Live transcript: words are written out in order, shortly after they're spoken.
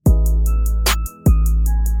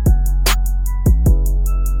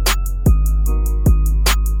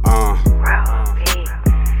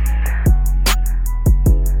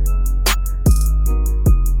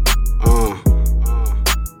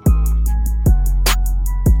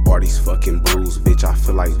these fucking blues, bitch, I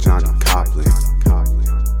feel like Johnny Copeland.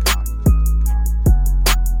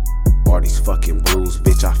 All these fucking blues,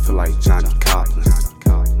 bitch, I feel like Johnny Copeland.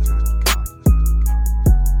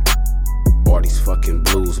 All these fucking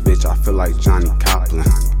blues, bitch, I feel like Johnny Copeland.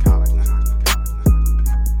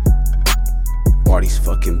 All these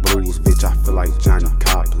fucking blues, bitch, I feel like Johnny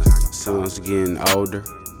Copeland. Sun's getting older,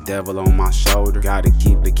 devil on my shoulder. Gotta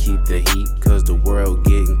keep the heat, cause the world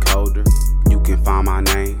getting colder. You can find my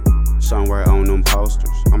name somewhere on them posters.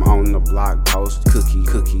 I'm on the block post.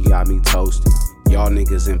 Cookie got me toasted. Y'all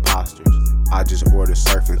niggas imposters. I just ordered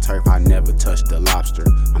surf and turf, I never touched the lobster.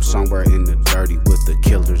 I'm somewhere in the dirty with the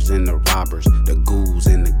killers and the robbers, the ghouls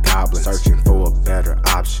and the goblins, searching for a better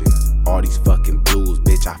option. All these fucking blues,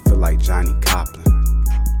 bitch, I feel like Johnny Copeland.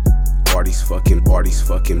 All these fucking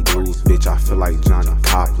blues, bitch, I feel like Johnny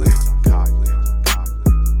Copeland.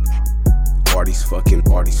 All these fucking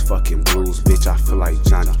blues, bitch, I feel like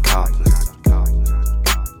Johnny Copeland.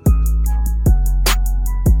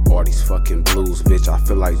 All these fucking blues, bitch, I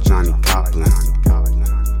feel like Johnny Copeland.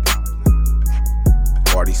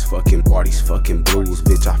 All these fucking blues,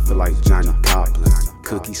 bitch, I feel like Johnny Copeland.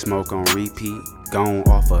 Cookie smoke on repeat, gone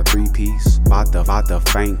off a 3-piece. Bout to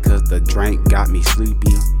faint cause the drink got me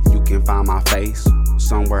sleepy. You can find my face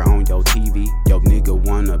somewhere on your TV. Yo nigga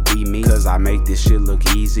wanna be me, cause I make this shit look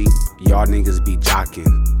easy. Y'all niggas be jocking,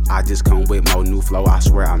 I just come with more new flow, I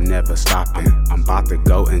swear I'm never stopping. I'm about to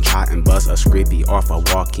go and try and bust a scrippy off a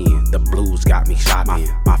walk-in. The blues got me shot in,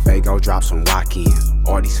 my Fago drop some walk-in.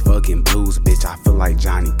 All these fucking blues, bitch, I feel like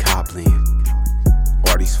Johnny Copeland.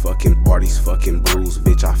 All these fucking blues,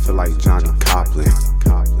 bitch, I feel like Johnny Copeland.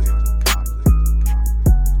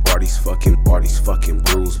 All these fucking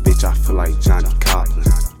blues, bitch, I feel like Johnny Copeland.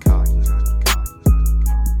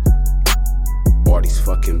 All these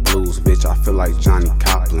fucking blues, bitch, I feel like Johnny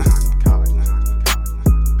Copeland.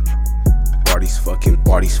 All these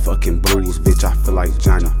fucking blues, bitch, I feel like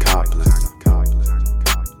Johnny Copeland.